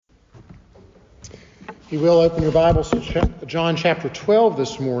You will open your Bibles to John chapter 12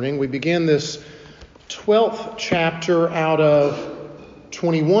 this morning. We begin this 12th chapter out of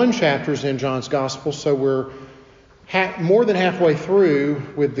 21 chapters in John's Gospel, so we're more than halfway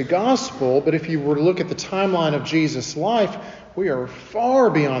through with the Gospel. But if you were to look at the timeline of Jesus' life, we are far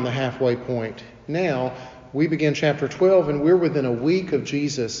beyond the halfway point. Now, we begin chapter 12, and we're within a week of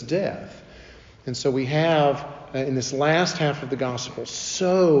Jesus' death. And so we have, in this last half of the Gospel,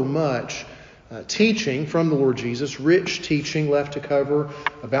 so much teaching from the Lord Jesus, rich teaching left to cover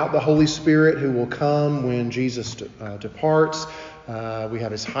about the Holy Spirit who will come when Jesus departs. We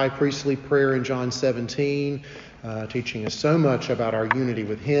have his high priestly prayer in John 17, teaching us so much about our unity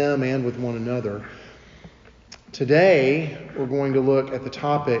with him and with one another. Today, we're going to look at the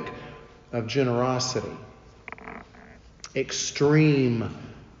topic of generosity, extreme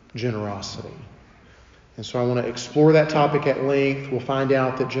generosity. And so I want to explore that topic at length. We'll find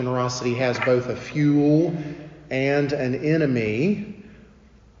out that generosity has both a fuel and an enemy.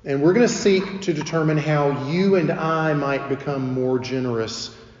 And we're going to seek to determine how you and I might become more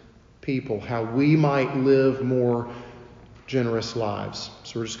generous people, how we might live more generous lives.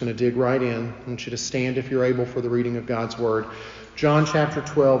 So we're just going to dig right in. I want you to stand, if you're able, for the reading of God's Word. John chapter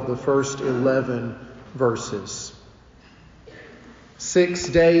 12, the first 11 verses. 6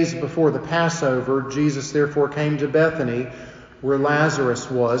 days before the Passover, Jesus therefore came to Bethany, where Lazarus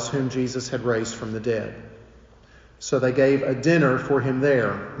was, whom Jesus had raised from the dead. So they gave a dinner for him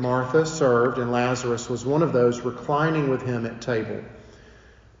there. Martha served, and Lazarus was one of those reclining with him at table.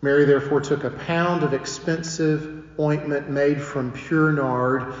 Mary therefore took a pound of expensive ointment made from pure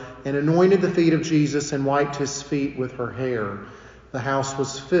nard, and anointed the feet of Jesus and wiped his feet with her hair. The house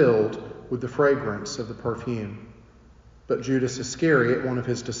was filled with the fragrance of the perfume. But Judas Iscariot, one of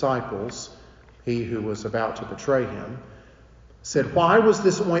his disciples, he who was about to betray him, said, "Why was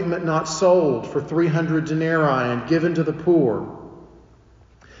this ointment not sold for 300 denarii and given to the poor?"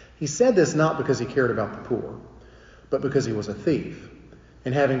 He said this not because he cared about the poor, but because he was a thief.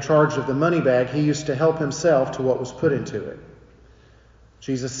 And having charge of the money bag, he used to help himself to what was put into it.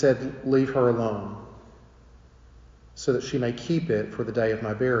 Jesus said, "Leave her alone, so that she may keep it for the day of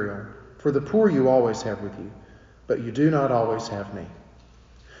my burial. For the poor you always have with you, but you do not always have me."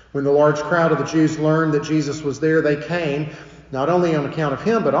 When the large crowd of the Jews learned that Jesus was there, they came, not only on account of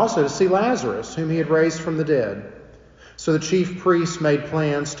him, but also to see Lazarus, whom he had raised from the dead. So the chief priests made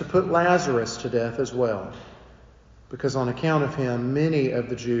plans to put Lazarus to death as well, because on account of him, many of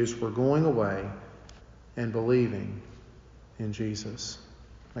the Jews were going away and believing in Jesus.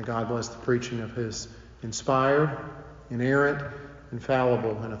 May God bless the preaching of his inspired, inerrant,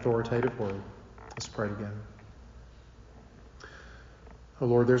 infallible, and authoritative word. Let's pray together. Oh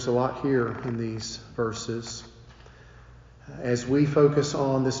Lord, there's a lot here in these verses. As we focus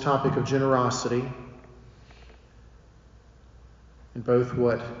on this topic of generosity, and both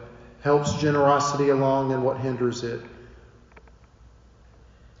what helps generosity along and what hinders it,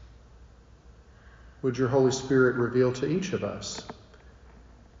 would your Holy Spirit reveal to each of us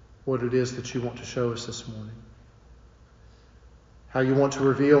what it is that you want to show us this morning? How you want to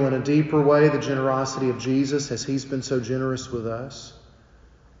reveal in a deeper way the generosity of Jesus as he's been so generous with us.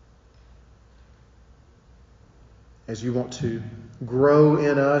 As you want to grow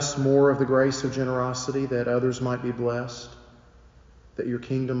in us more of the grace of generosity, that others might be blessed, that your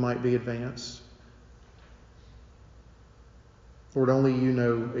kingdom might be advanced. Lord, only you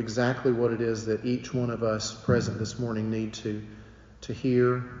know exactly what it is that each one of us present this morning need to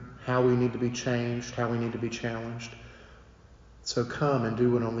hear, how we need to be changed, how we need to be challenged. So come and do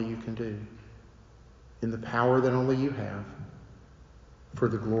what only you can do, in the power that only you have, for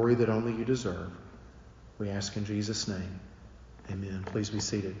the glory that only you deserve. We ask in Jesus' name. Amen. Please be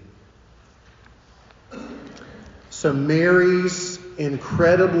seated. So Mary's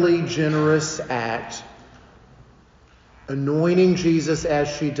incredibly generous act, anointing Jesus as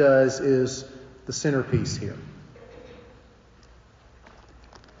she does, is the centerpiece here.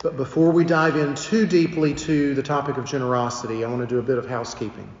 But before we dive in too deeply to the topic of generosity, I want to do a bit of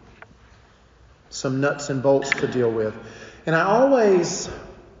housekeeping. Some nuts and bolts to deal with. And I always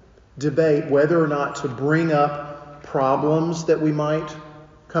debate whether or not to bring up problems that we might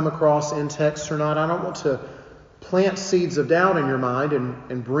come across in text or not. I don't want to plant seeds of doubt in your mind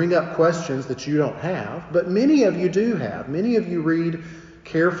and bring up questions that you don't have, but many of you do have. Many of you read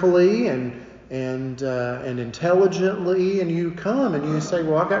carefully and intelligently, and you come and you say,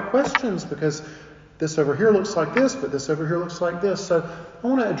 "Well, I've got questions because this over here looks like this, but this over here looks like this." So I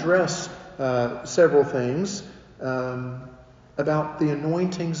want to address several things about the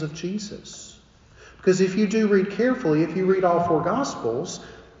anointings of Jesus. Because if you do read carefully, if you read all four Gospels,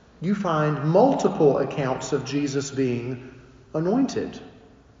 you find multiple accounts of Jesus being anointed.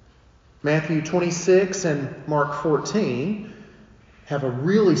 Matthew 26 and Mark 14 have a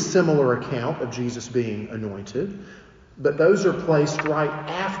really similar account of Jesus being anointed, but those are placed right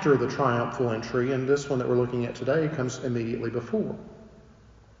after the triumphal entry, and this one that we're looking at today comes immediately before.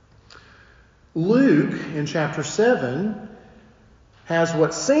 Luke, in chapter 7, has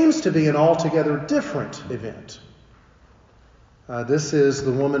what seems to be an altogether different event. This is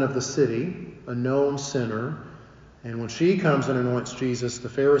the woman of the city, a known sinner, and when she comes and anoints Jesus, the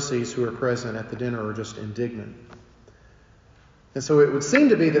Pharisees who are present at the dinner are just indignant. And so it would seem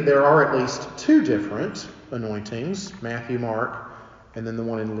to be that there are at least two different anointings, Matthew, Mark, and then the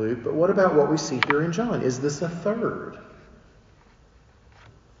one in Luke. But what about what we see here in John? Is this a third?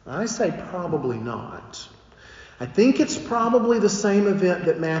 I say probably not. I think it's probably the same event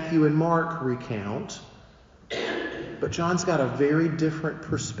that Matthew and Mark recount, but John's got a very different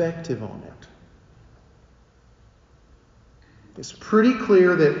perspective on it. It's pretty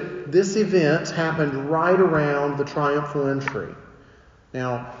clear that this event happened right around the triumphal entry.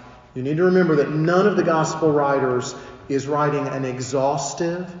 Now, you need to remember that none of the gospel writers is writing an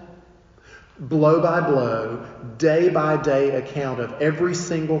exhaustive, blow-by-blow, day-by-day account of every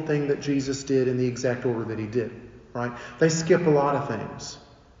single thing that Jesus did in the exact order that he did. Right? They skip a lot of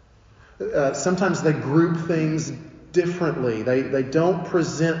things. Sometimes they group things differently. They don't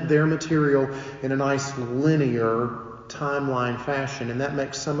present their material in a nice linear timeline fashion, and that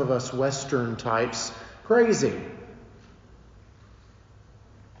makes some of us Western types crazy.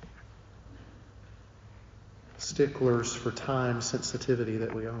 Sticklers for time sensitivity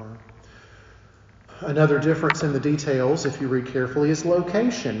that we are. Another difference in the details, if you read carefully, is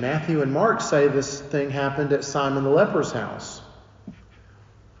location. Matthew and Mark say this thing happened at Simon the leper's house.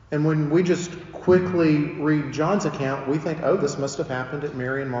 And when we just quickly read John's account, we think, oh, this must have happened at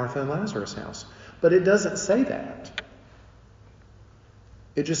Mary and Martha and Lazarus' house. But it doesn't say that.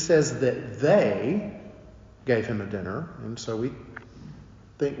 It just says that they gave him a dinner. And so we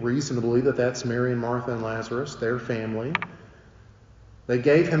think reasonably that that's Mary and Martha and Lazarus, their family. They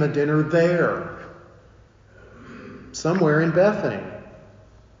gave him a dinner there, somewhere in Bethany.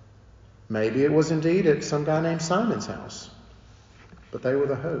 Maybe it was indeed at some guy named Simon's house, but they were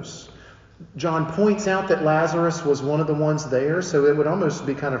the hosts. John points out that Lazarus was one of the ones there, so it would almost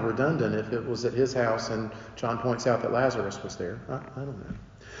be kind of redundant if it was at his house and John points out that Lazarus was there. I don't know.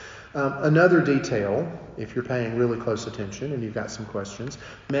 Another detail, if you're paying really close attention and you've got some questions,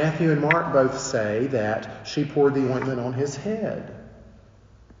 Matthew and Mark both say that she poured the ointment on his head.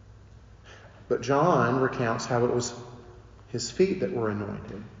 But John recounts how it was his feet that were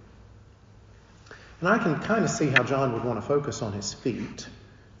anointed. And I can kind of see how John would want to focus on his feet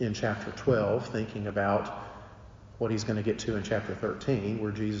in chapter 12, thinking about what he's going to get to in chapter 13,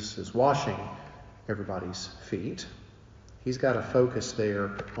 where Jesus is washing everybody's feet. He's got a focus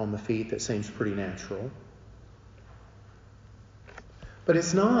there on the feet that seems pretty natural. But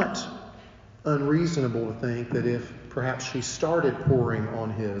it's not unreasonable to think that if perhaps she started pouring on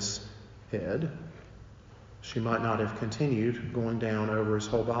his head, she might not have continued going down over his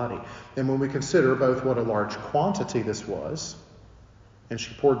whole body. And when we consider both what a large quantity this was, and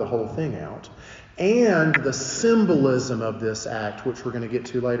she poured the whole thing out, and the symbolism of this act, which we're going to get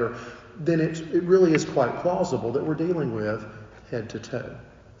to later, then it really is quite plausible that we're dealing with head to toe.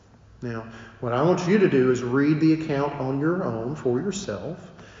 Now, what I want you to do is read the account on your own for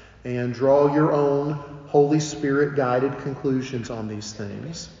yourself and draw your own Holy Spirit-guided conclusions on these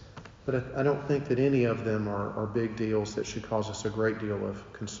things. But I don't think that any of them are big deals that should cause us a great deal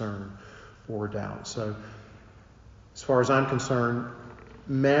of concern or doubt. So, as far as I'm concerned,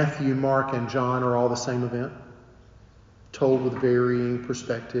 Matthew, Mark, and John are all the same event, told with varying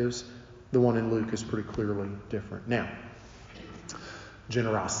perspectives. The one in Luke is pretty clearly different. Now,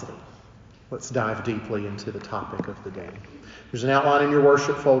 generosity. Let's dive deeply into the topic of the day. There's an outline in your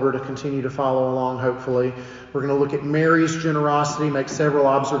worship folder to continue to follow along, hopefully. We're going to look at Mary's generosity, make several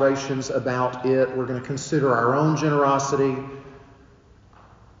observations about it. We're going to consider our own generosity.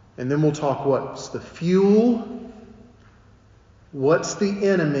 And then we'll talk what's the fuel, what's the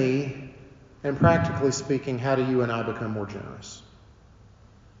enemy, and practically speaking, how do you and I become more generous?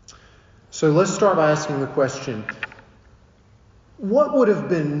 So let's start by asking the question, what would have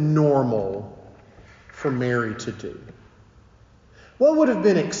been normal for Mary to do? What would have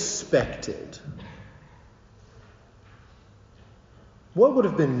been expected? What would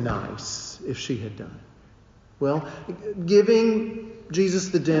have been nice if she had done? Well, giving Jesus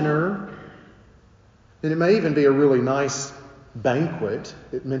the dinner, and it may even be a really nice banquet.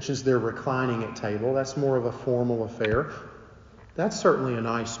 It mentions they're reclining at table. That's more of a formal affair. That's certainly a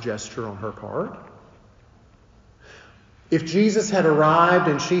nice gesture on her part. If Jesus had arrived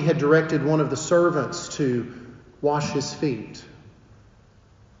and she had directed one of the servants to wash his feet,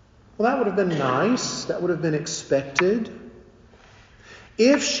 well, that would have been nice. That would have been expected.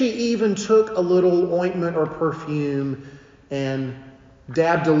 If she even took a little ointment or perfume and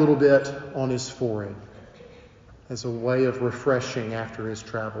dabbed a little bit on his forehead as a way of refreshing after his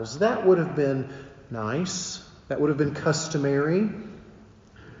travels, that would have been nice. That would have been customary.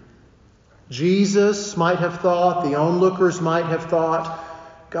 Jesus might have thought, the onlookers might have thought,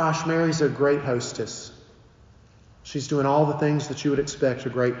 gosh, Mary's a great hostess. She's doing all the things that you would expect a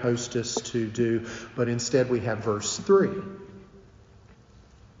great hostess to do. But instead we have verse 3.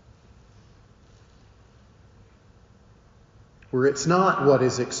 Where it's not what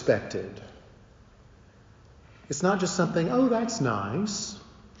is expected. It's not just something, oh, that's nice.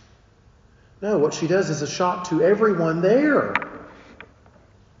 No, what she does is a shock to everyone there.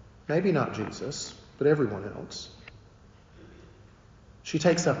 Maybe not Jesus, but everyone else. She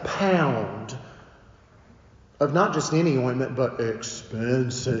takes a pound of not just any ointment, but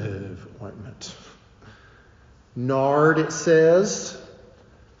expensive ointment. Nard, it says,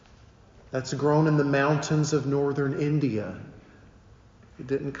 that's grown in the mountains of northern India. It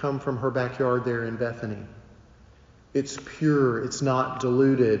didn't come from her backyard there in Bethany. It's pure. It's not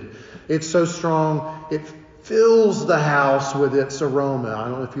diluted. It's so strong, it fills the house with its aroma. I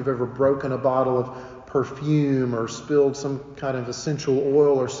don't know if you've ever broken a bottle of perfume or spilled some kind of essential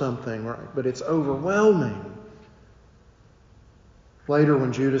oil or something, right? But it's overwhelming. Later,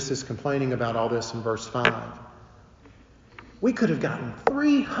 when Judas is complaining about all this in verse 5, we could have gotten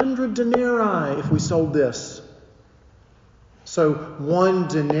 300 denarii if we sold this. So 1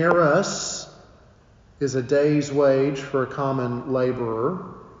 denarius is a day's wage for a common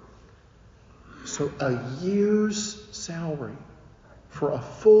laborer. So a year's salary for a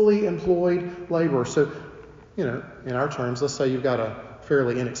fully employed laborer. So, in our terms, let's say you've got a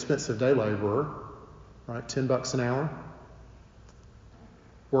fairly inexpensive day laborer, right? $10 an hour.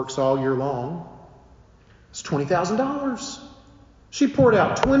 Works all year long. It's $20,000. She poured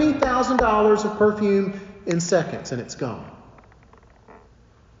out $20,000 of perfume in seconds and it's gone.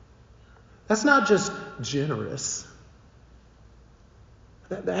 That's not just generous.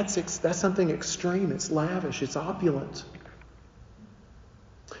 That's something extreme. It's lavish. It's opulent.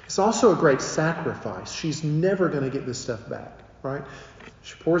 It's also a great sacrifice. She's never going to get this stuff back, right?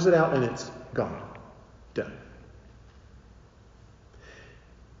 She pours it out and it's gone. Done.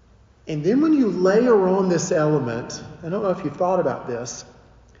 And then when you layer on this element, I don't know if you've thought about this,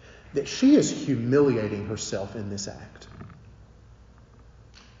 that she is humiliating herself in this act.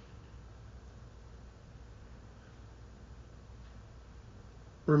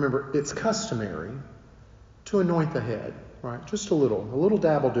 Remember, it's customary to anoint the head, right? Just a little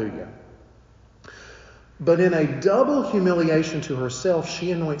dab will do you. But in a double humiliation to herself,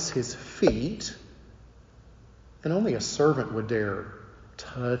 she anoints his feet, and only a servant would dare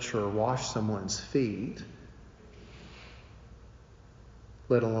touch or wash someone's feet,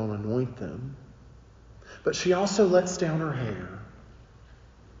 let alone anoint them. But she also lets down her hair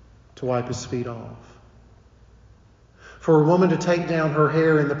to wipe his feet off. For a woman to take down her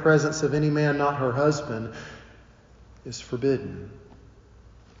hair in the presence of any man not her husband is forbidden.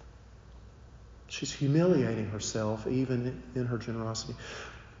 She's humiliating herself even in her generosity.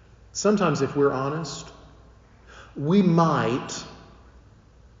 Sometimes, if we're honest, we might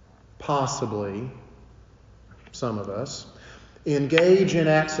possibly, some of us, engage in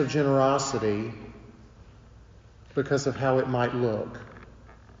acts of generosity because of how it might look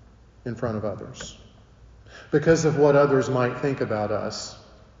in front of others, because of what others might think about us.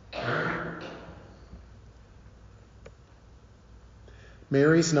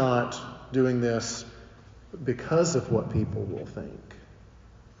 Mary's not doing this because of what people will think.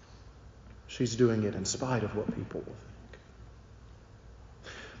 She's doing it in spite of what people will think.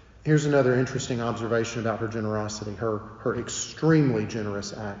 Here's another interesting observation about her generosity, her extremely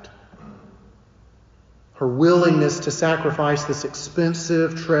generous act. Her willingness to sacrifice this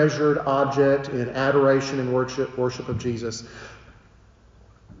expensive, treasured object in adoration and worship of Jesus.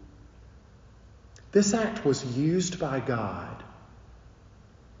 This act was used by God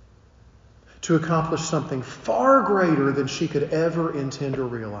to accomplish something far greater than she could ever intend or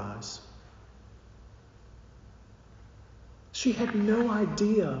realize. She had no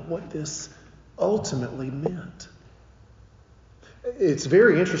idea what this ultimately meant. It's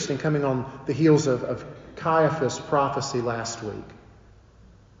very interesting coming on the heels of Caiaphas' prophecy last week.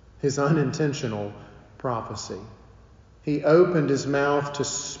 His unintentional prophecy. He opened his mouth to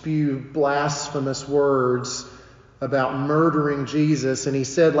spew blasphemous words about murdering Jesus. And he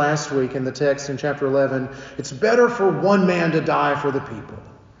said last week in the text in chapter 11, it's better for one man to die for the people.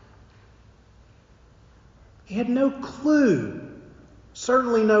 He had no clue,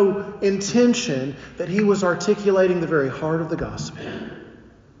 certainly no intention, that he was articulating the very heart of the gospel.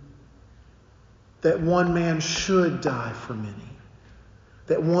 That one man should die for many.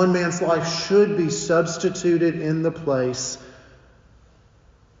 That one man's life should be substituted in the place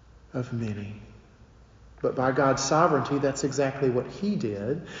of many. But by God's sovereignty, that's exactly what he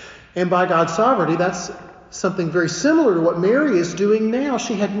did. And by God's sovereignty, that's something very similar to what Mary is doing now.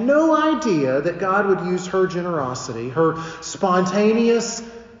 She had no idea that God would use her generosity, her spontaneous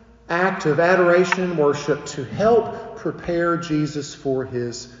act of adoration and worship to help prepare Jesus for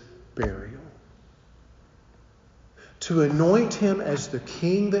his burial. To anoint him as the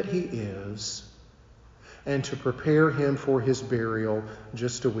king that he is, and to prepare him for his burial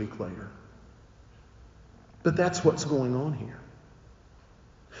just a week later. But that's what's going on here.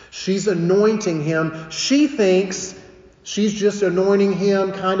 She's anointing him. She thinks she's just anointing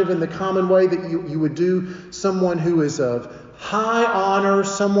him kind of in the common way that you would do someone who is of high honor,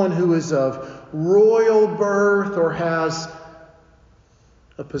 someone who is of royal birth or has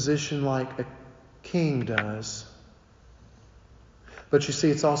a position like a king does. But you see,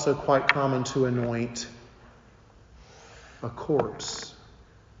 it's also quite common to anoint a corpse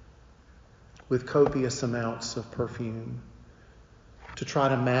with copious amounts of perfume to try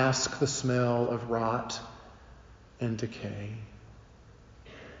to mask the smell of rot and decay.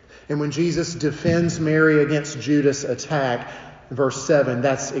 And when Jesus defends Mary against Judas' attack, verse 7,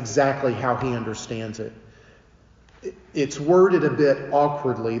 that's exactly how he understands it. It's worded a bit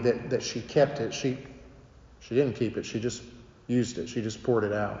awkwardly that she kept it. She didn't keep it. She just used it. She just poured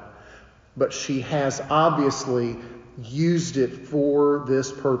it out. But she has obviously used it for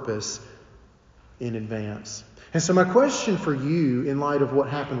this purpose in advance. And so my question for you in light of what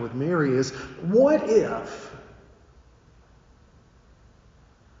happened with Mary is, what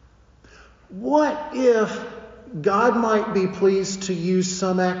if God might be pleased to use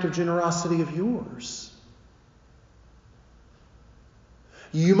some act of generosity of yours?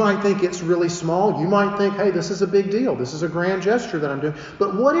 You might think it's really small. You might think, hey, this is a big deal. This is a grand gesture that I'm doing.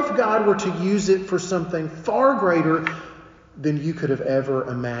 But what if God were to use it for something far greater than you could have ever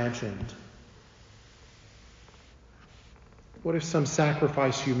imagined? What if some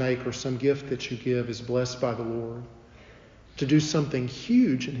sacrifice you make or some gift that you give is blessed by the Lord to do something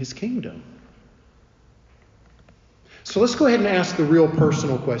huge in his kingdom? So let's go ahead and ask the real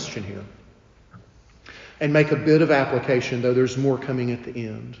personal question here and make a bit of application, though there's more coming at the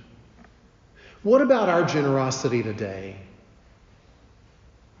end. What about our generosity today?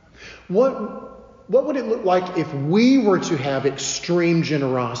 What would it look like if we were to have extreme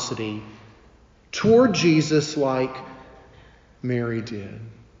generosity toward Jesus like Mary did?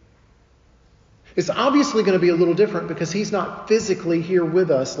 It's obviously going to be a little different because he's not physically here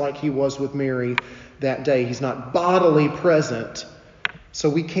with us like he was with Mary that day. He's not bodily present. So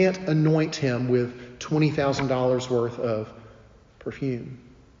we can't anoint him with $20,000 worth of perfume.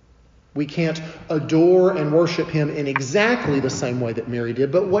 We can't adore and worship him in exactly the same way that Mary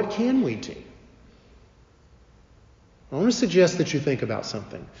did. But what can we do? I want to suggest that you think about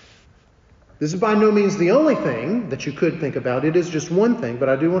something. This is by no means the only thing that you could think about. It is just one thing, but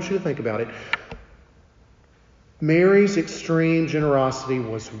I do want you to think about it. Mary's extreme generosity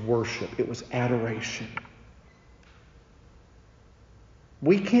was worship. It was adoration.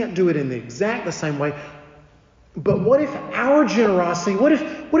 We can't do it in the same way. But what if our generosity, what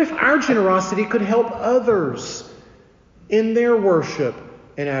if our generosity could help others in their worship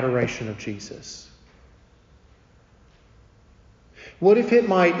and adoration of Jesus? What if it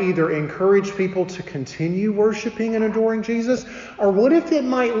might either encourage people to continue worshiping and adoring Jesus, or what if it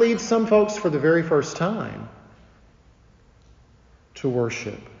might lead some folks for the very first time to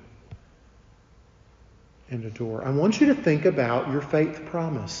worship and adore? I want you to think about your faith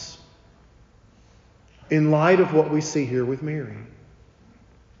promise in light of what we see here with Mary.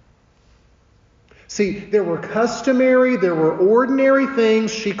 See, there were customary, there were ordinary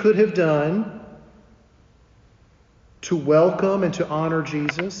things she could have done to welcome and to honor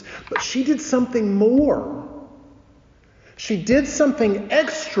Jesus, but she did something more. She did something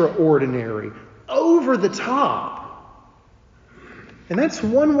extraordinary, over the top. And that's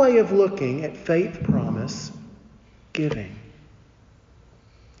one way of looking at faith promise giving.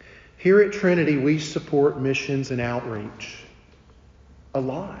 Here at Trinity, we support missions and outreach a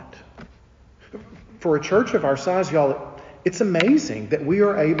lot. For a church of our size, y'all, it's amazing that we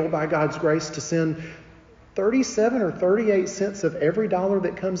are able, by God's grace, to send 37 or 38 cents of every dollar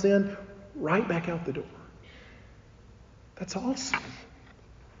that comes in right back out the door. That's awesome.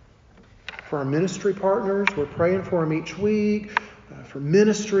 For our ministry partners, we're praying for them each week, for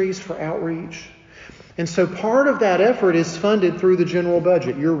ministries, for outreach. And so part of that effort is funded through the general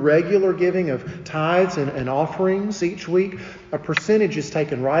budget. Your regular giving of tithes and offerings each week, a percentage is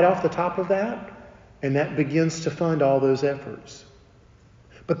taken right off the top of that, and that begins to fund all those efforts.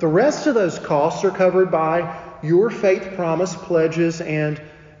 But the rest of those costs are covered by your faith promise pledges and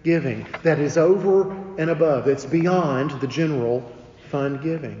giving. That is over and above. It's beyond the general fund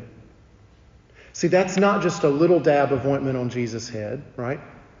giving. See, that's not just a little dab of ointment on Jesus' head, right?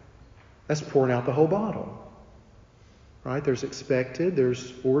 That's pouring out the whole bottle, right? There's expected,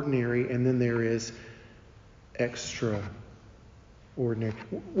 there's ordinary, and then there is extraordinary.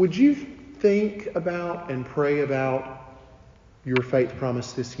 Would you think about and pray about your faith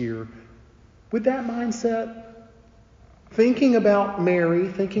promise this year with that mindset? Thinking about Mary,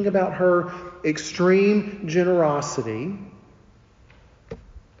 thinking about her extreme generosity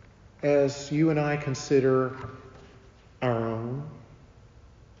as you and I consider our own.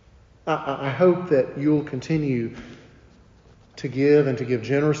 I hope that you'll continue to give and to give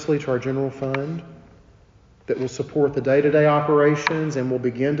generously to our general fund that will support the day-to-day operations and will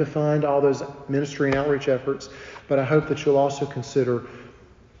begin to fund all those ministry and outreach efforts. But I hope that you'll also consider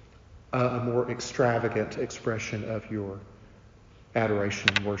a more extravagant expression of your adoration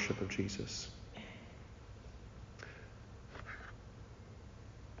and worship of Jesus.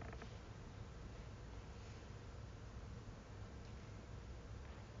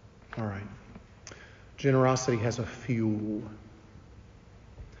 All right. Generosity has a fuel.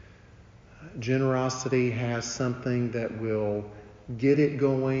 Generosity has something that will get it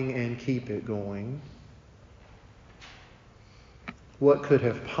going and keep it going. What could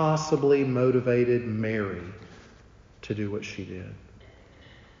have possibly motivated Mary to do what she did?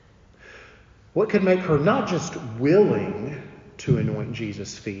 What could make her not just willing to anoint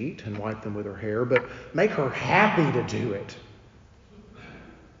Jesus' feet and wipe them with her hair, but make her happy to do it?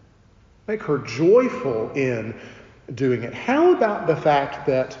 Make her joyful in doing it. How about the fact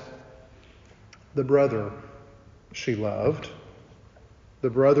that the brother she loved,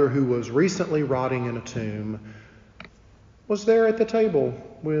 the brother who was recently rotting in a tomb, was there at the table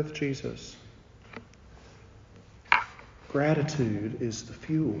with Jesus? Gratitude is the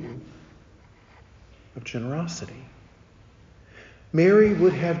fuel of generosity. Mary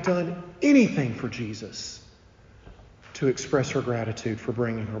would have done anything for Jesus to express her gratitude for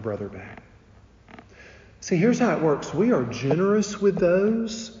bringing her brother back. See, here's how it works. We are generous with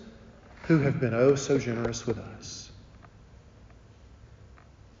those who have been oh so generous with us.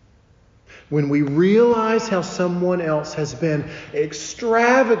 When we realize how someone else has been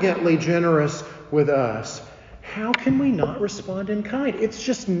extravagantly generous with us, how can we not respond in kind? It's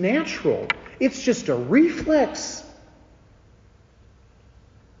just natural. It's just a reflex.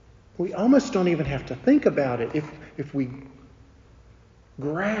 We almost don't even have to think about it if we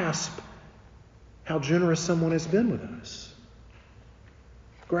grasp how generous someone has been with us.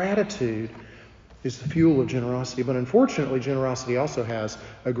 Gratitude is the fuel of generosity, but unfortunately, generosity also has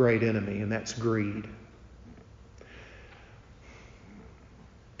a great enemy, and that's greed.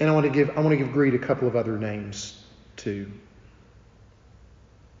 And I want to give greed a couple of other names too.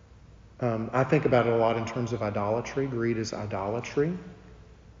 I think about it a lot in terms of idolatry. Greed is idolatry.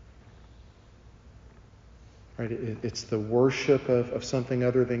 Right? It's the worship of something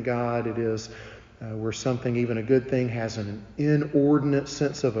other than God. It is where something, even a good thing, has an inordinate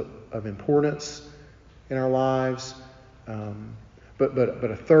sense of importance in our lives. But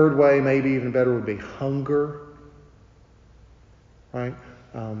a third way, maybe even better, would be hunger. Right?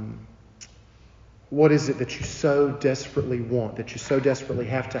 What is it that you so desperately want, that you so desperately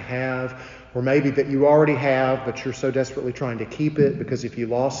have to have, or maybe that you already have, but you're so desperately trying to keep it because if you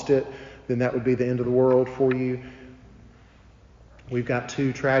lost it, then that would be the end of the world for you. We've got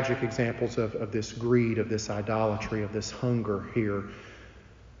two tragic examples of this greed, of this idolatry, of this hunger here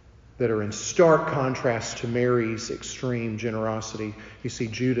that are in stark contrast to Mary's extreme generosity. You see,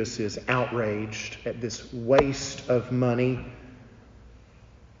 Judas is outraged at this waste of money.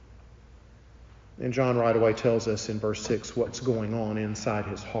 And John right away tells us in verse 6 what's going on inside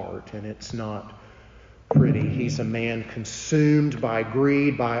his heart, and it's not pretty. He's a man consumed by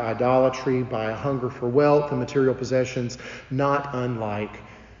greed, by idolatry, by a hunger for wealth and material possessions, not unlike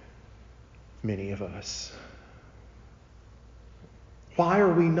many of us. Why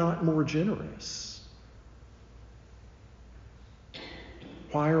are we not more generous?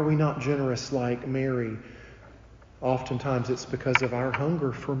 Why are we not generous like Mary? Oftentimes it's because of our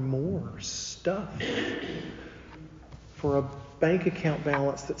hunger for more stuff, for a bank account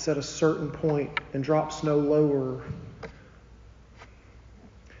balance that's at a certain point and drops no lower,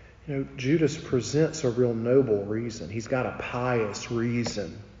 Judas presents a real noble reason. He's got a pious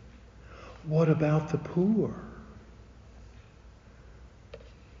reason. What about the poor?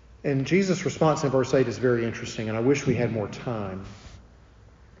 And Jesus' response in verse 8 is very interesting, and I wish we had more time.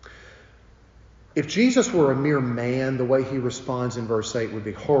 If Jesus were a mere man, the way he responds in verse 8 would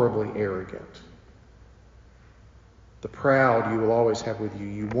be horribly arrogant. The proud you will always have with you.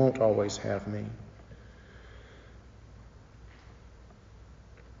 You won't always have me.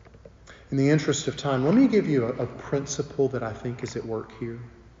 In the interest of time, let me give you a principle that I think is at work here.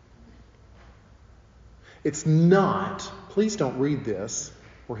 It's not, please don't read this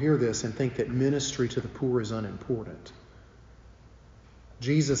or hear this and think that ministry to the poor is unimportant.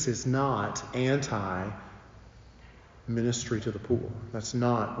 Jesus is not anti-ministry to the poor. That's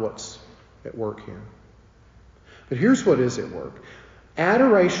not what's at work here. But here's what is at work.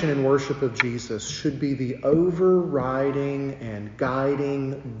 Adoration and worship of Jesus should be the overriding and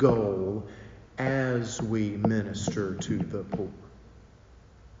guiding goal as we minister to the poor.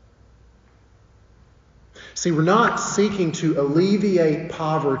 See, we're not seeking to alleviate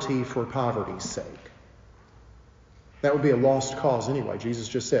poverty for poverty's sake. That would be a lost cause anyway. Jesus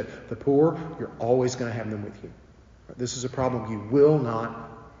just said, the poor, you're always going to have them with you. This is a problem you will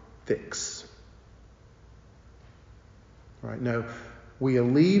not fix. Right? No, we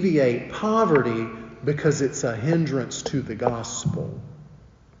alleviate poverty because it's a hindrance to the gospel.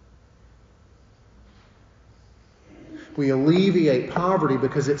 We alleviate poverty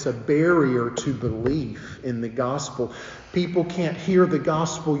because it's a barrier to belief in the gospel. People can't hear the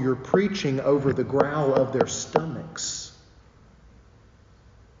gospel you're preaching over the growl of their stomachs.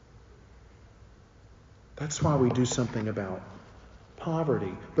 That's why we do something about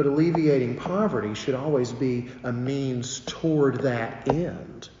poverty. But alleviating poverty should always be a means toward that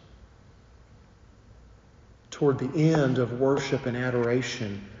end. Toward the end of worship and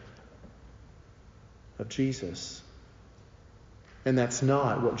adoration of Jesus. And that's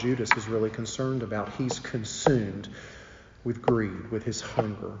not what Judas is really concerned about. He's consumed with greed, with his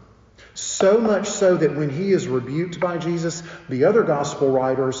hunger. So much so that when he is rebuked by Jesus, the other gospel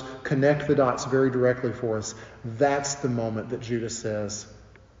writers connect the dots very directly for us. That's the moment that Judas says,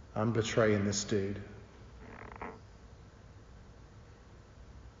 I'm betraying this dude.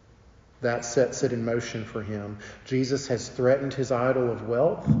 That sets it in motion for him. Jesus has threatened his idol of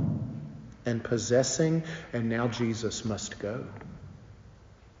wealth and possessing, and now Jesus must go.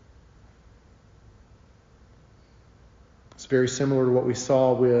 It's very similar to what we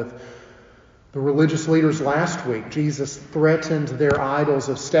saw with the religious leaders last week. Jesus threatened their idols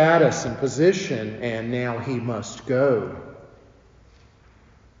of status and position, and now he must go.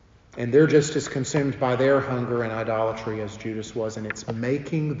 And they're just as consumed by their hunger and idolatry as Judas was, and it's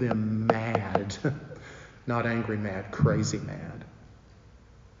making them mad. Not angry mad, crazy mad.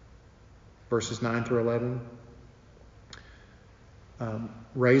 Verses 9 through 11.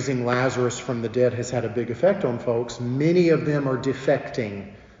 Raising Lazarus from the dead has had a big effect on folks. Many of them are defecting.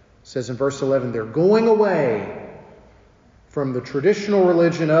 It says in verse 11, they're going away from the traditional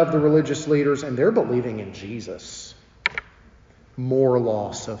religion of the religious leaders, and they're believing in Jesus. More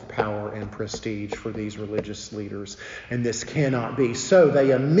loss of power and prestige for these religious leaders, and this cannot be. So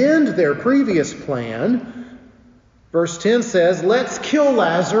they amend their previous plan. Verse 10 says, let's kill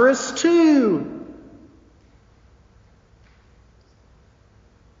Lazarus too.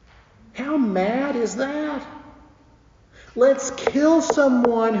 How mad is that? Let's kill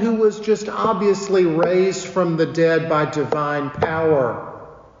someone who was just obviously raised from the dead by divine power.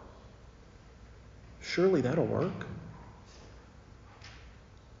 Surely that'll work.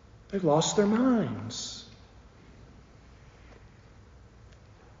 They've lost their minds.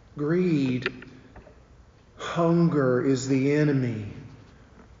 Greed, hunger is the enemy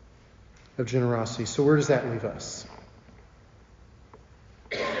of generosity. So where does that leave us?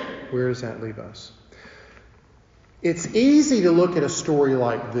 Where does that leave us? It's easy to look at a story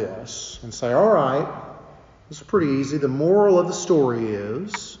like this and say, all right, this is pretty easy. The moral of the story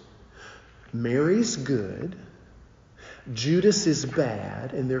is Mary's good, Judas is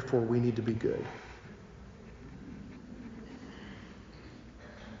bad, and therefore we need to be good.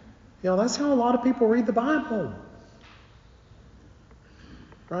 That's how a lot of people read the Bible.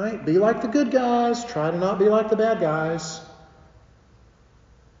 Right? Be like the good guys. Try to not be like the bad guys.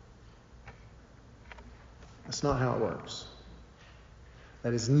 That's not how it works.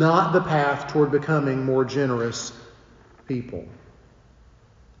 That is not the path toward becoming more generous people.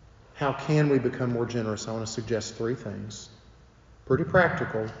 How can we become more generous? I want to suggest 3 things. Pretty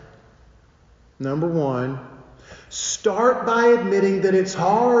practical. Number 1, start by admitting that it's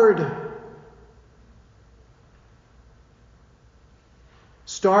hard.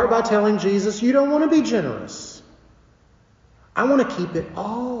 Start by telling Jesus, you don't want to be generous. I want to keep it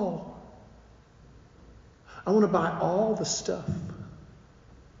all. I want to buy all the stuff.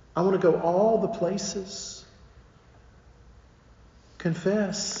 I want to go all the places.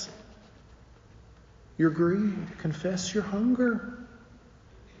 Confess your greed. Confess your hunger.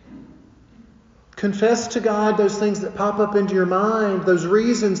 Confess to God those things that pop up into your mind, those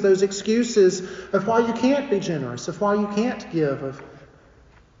reasons, those excuses of why you can't be generous, of why you can't give, of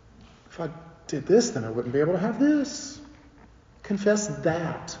if I did this, then I wouldn't be able to have this. Confess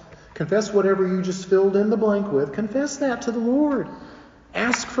that. Confess whatever you just filled in the blank with. Confess that to the Lord.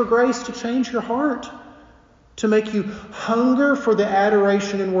 Ask for grace to change your heart, to make you hunger for the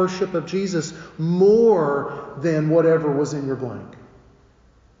adoration and worship of Jesus more than whatever was in your blank.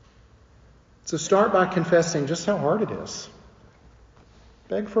 So start by confessing just how hard it is.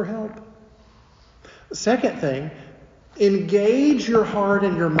 Beg for help. The second thing, engage your heart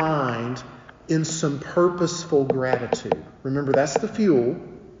and your mind in some purposeful gratitude. Remember, that's the fuel.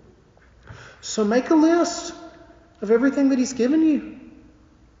 So make a list of everything that He's given you.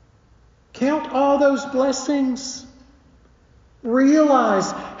 Count all those blessings.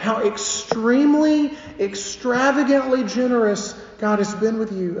 Realize how extremely, extravagantly generous God has been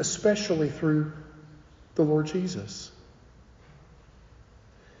with you, especially through the Lord Jesus.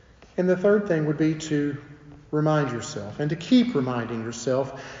 And the third thing would be to remind yourself and to keep reminding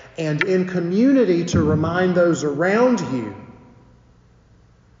yourself, and in community to remind those around you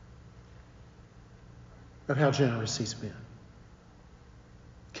of how generous He's been.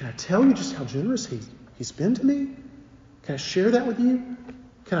 Can I tell you just how generous He's been to me? Can I share that with you?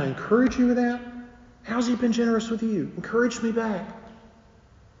 Can I encourage you with that? How's He been generous with you? Encourage me back.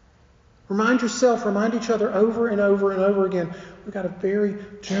 Remind yourself, remind each other over and over and over again. We've got a very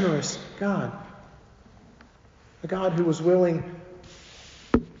generous God. A God who was willing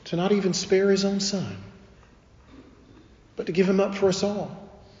to not even spare His own Son, but to give Him up for us all.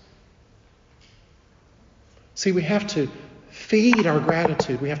 See, we have to feed our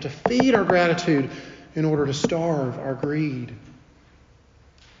gratitude. We have to feed our gratitude in order to starve our greed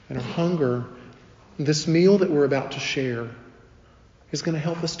and our hunger. This meal that we're about to share is going to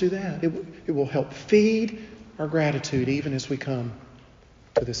help us do that. It will help feed our gratitude even as we come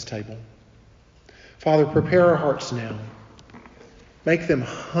to this table. Father, prepare our hearts now. Make them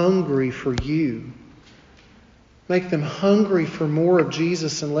hungry for You. Make them hungry for more of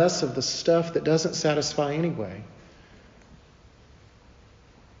Jesus and less of the stuff that doesn't satisfy anyway.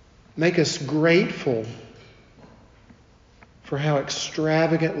 Make us grateful for how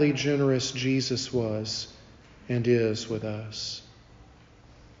extravagantly generous Jesus was and is with us.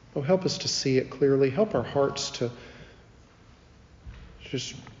 Oh, help us to see it clearly. Help our hearts to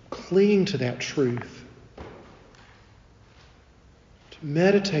just cling to that truth, to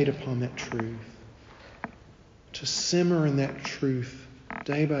meditate upon that truth, to simmer in that truth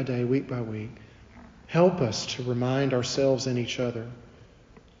day by day, week by week. Help us to remind ourselves and each other,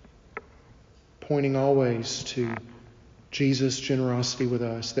 pointing always to Jesus' generosity with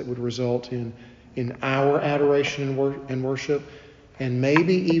us that would result in our adoration and worship, and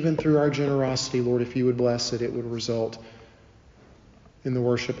maybe even through our generosity, Lord, if You would bless it, it would result in the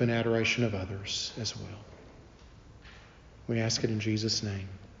worship and adoration of others as well. We ask it in Jesus' name.